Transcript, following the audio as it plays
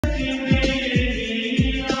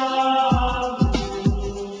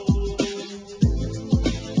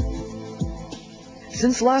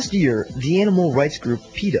Since last year, the animal rights group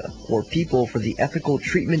PETA, or People for the Ethical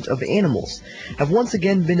Treatment of Animals, have once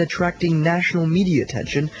again been attracting national media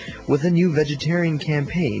attention with a new vegetarian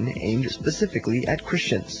campaign aimed specifically at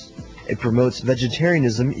Christians. It promotes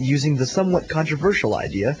vegetarianism using the somewhat controversial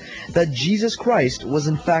idea that Jesus Christ was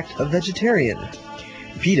in fact a vegetarian.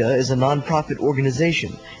 PETA is a non-profit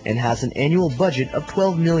organization and has an annual budget of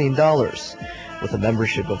 $12 million. With a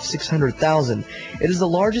membership of 600,000, it is the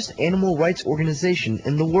largest animal rights organization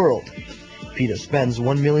in the world. PETA spends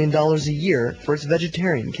 $1 million a year for its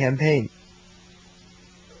vegetarian campaign.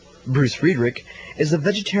 Bruce Friedrich is the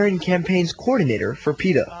vegetarian campaign's coordinator for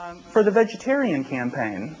PETA. For the vegetarian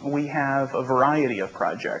campaign, we have a variety of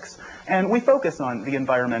projects, and we focus on the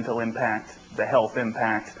environmental impact, the health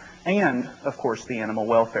impact, and, of course, the animal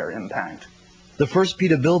welfare impact. The first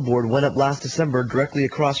PETA billboard went up last December directly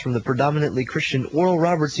across from the predominantly Christian Oral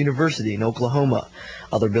Roberts University in Oklahoma.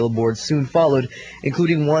 Other billboards soon followed,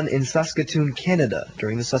 including one in Saskatoon, Canada,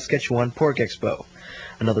 during the Saskatchewan Pork Expo.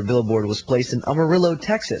 Another billboard was placed in Amarillo,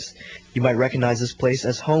 Texas. You might recognize this place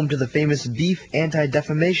as home to the famous beef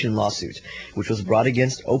anti-defamation lawsuit, which was brought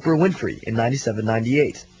against Oprah Winfrey in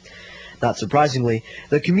 97-98. Not surprisingly,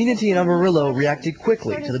 the community in Amarillo reacted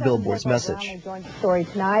quickly to the billboard's message. Story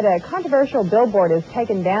tonight, a controversial billboard is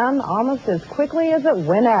taken down almost as quickly as it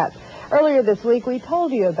went up. Earlier this week, we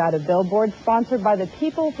told you about a billboard sponsored by the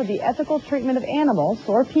People for the Ethical Treatment of Animals,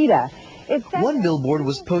 or PETA. One billboard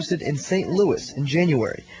was posted in St. Louis in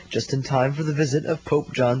January, just in time for the visit of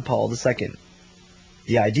Pope John Paul II.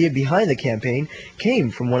 The idea behind the campaign came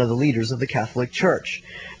from one of the leaders of the Catholic Church.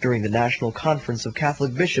 During the National Conference of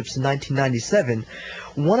Catholic Bishops in 1997,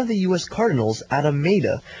 one of the U.S. cardinals, Adam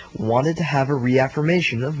Maida, wanted to have a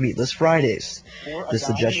reaffirmation of Meatless Fridays. This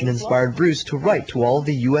suggestion inspired Bruce to write to all of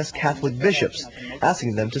the U.S. Catholic bishops,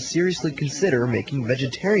 asking them to seriously consider making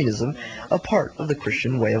vegetarianism a part of the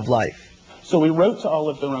Christian way of life. So we wrote to all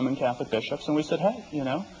of the Roman Catholic bishops and we said, hey,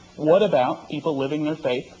 what about people living their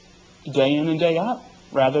faith day in and day out,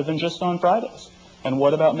 rather than just on Fridays? And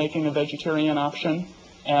what about making a vegetarian option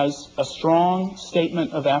as a strong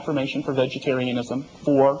statement of affirmation for vegetarianism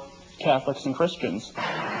for Catholics and Christians?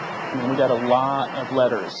 We got a lot of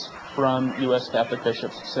letters from U.S. Catholic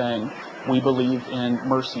bishops saying, we believe in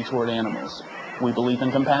mercy toward animals. We believe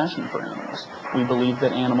in compassion for animals. We believe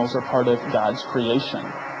that animals are part of God's creation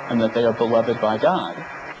and that they are beloved by God.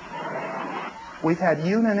 We've had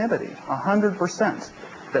unanimity, 100%,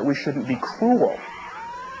 that we shouldn't be cruel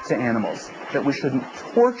to animals, that we shouldn't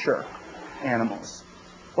torture animals.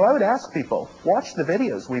 Well, I would ask people, watch the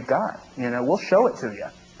videos we've got. We'll show it to you.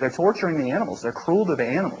 They're torturing the animals. They're cruel to the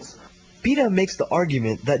animals. PETA makes the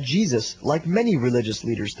argument that Jesus, like many religious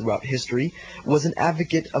leaders throughout history, was an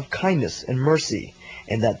advocate of kindness and mercy,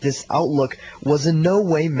 and that this outlook was in no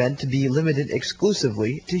way meant to be limited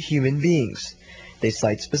exclusively to human beings. They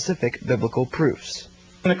cite specific biblical proofs.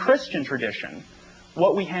 In the Christian tradition,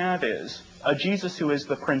 what we have is a Jesus who is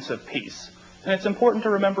the Prince of Peace. And it's important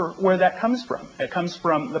to remember where that comes from. It comes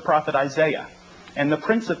from the prophet Isaiah. And the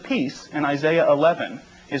Prince of Peace in Isaiah 11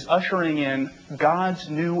 is ushering in God's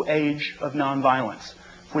new age of nonviolence.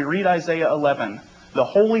 If we read Isaiah 11, the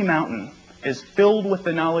holy mountain is filled with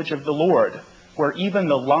the knowledge of the Lord, where even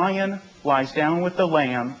the lion lies down with the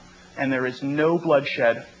lamb, and there is no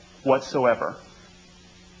bloodshed whatsoever.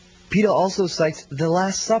 PETA also cites the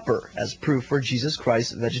Last Supper as proof for Jesus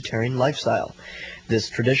Christ's vegetarian lifestyle. This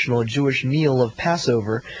traditional Jewish meal of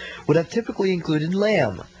Passover would have typically included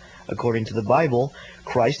lamb. According to the Bible,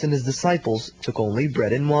 Christ and his disciples took only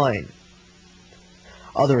bread and wine.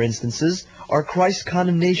 Other instances are Christ's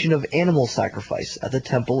condemnation of animal sacrifice at the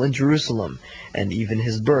temple in Jerusalem, and even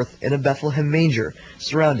his birth in a Bethlehem manger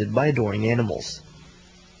surrounded by adoring animals.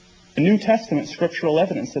 The New Testament scriptural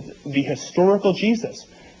evidence that the historical Jesus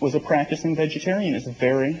was a practicing vegetarian is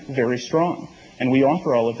very, very strong. And we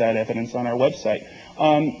offer all of that evidence on our website.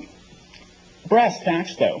 Brass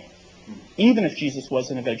tacks, though, even if Jesus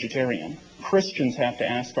wasn't a vegetarian, Christians have to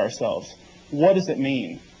ask ourselves, what does it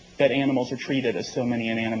mean that animals are treated as so many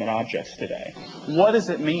inanimate objects today? What does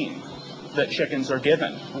it mean that chickens are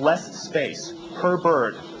given less space per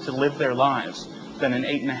bird to live their lives than an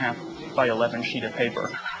 8.5 by 11 sheet of paper?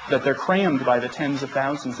 That they're crammed by the tens of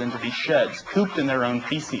thousands into these sheds, cooped in their own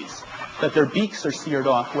feces, that their beaks are seared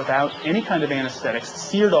off without any kind of anesthetics,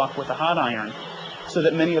 seared off with a hot iron, so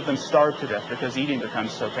that many of them starve to death because eating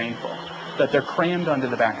becomes so painful, that they're crammed onto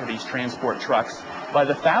the back of these transport trucks by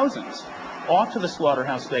the thousands. Off to the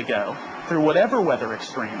slaughterhouse they go, through whatever weather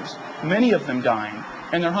extremes, many of them dying,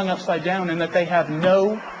 and they're hung upside down, and that they have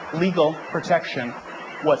no legal protection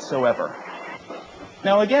whatsoever.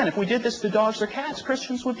 Now again, if we did this to dogs or cats,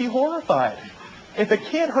 Christians would be horrified. If a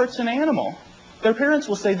kid hurts an animal, their parents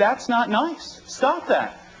will say, that's not nice. Stop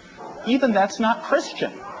that. Even that's not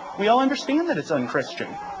Christian. We all understand that it's unchristian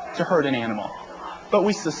to hurt an animal. But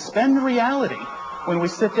we suspend reality when we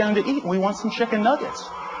sit down to eat and we want some chicken nuggets.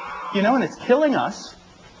 You know, and it's killing us,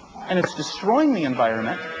 and it's destroying the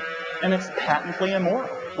environment, and it's patently immoral,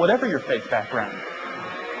 whatever your faith background.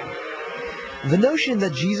 The notion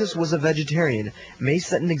that Jesus was a vegetarian may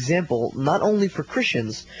set an example not only for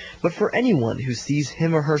Christians, but for anyone who sees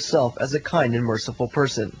him or herself as a kind and merciful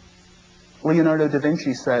person. Leonardo da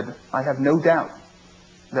Vinci said, I have no doubt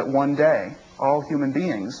that one day all human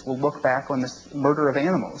beings will look back on this murder of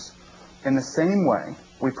animals in the same way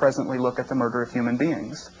we presently look at the murder of human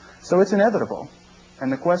beings. So it's inevitable.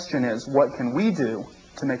 And the question is, what can we do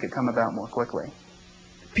to make it come about more quickly?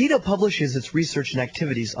 PETA publishes its research and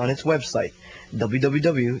activities on its website,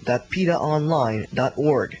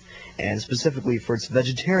 www.petaonline.org, and specifically for its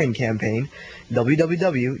vegetarian campaign,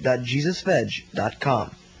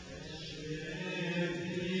 www.jesusveg.com.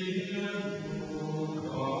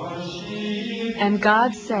 And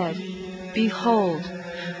God said, Behold,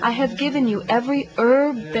 I have given you every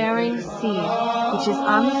herb-bearing seed which is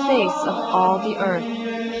on the face of all the earth,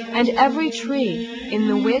 and every tree in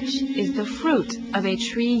the which is the fruit of a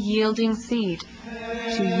tree yielding seed.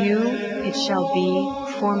 To you it shall be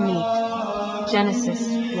for meat. Genesis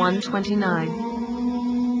 1:29.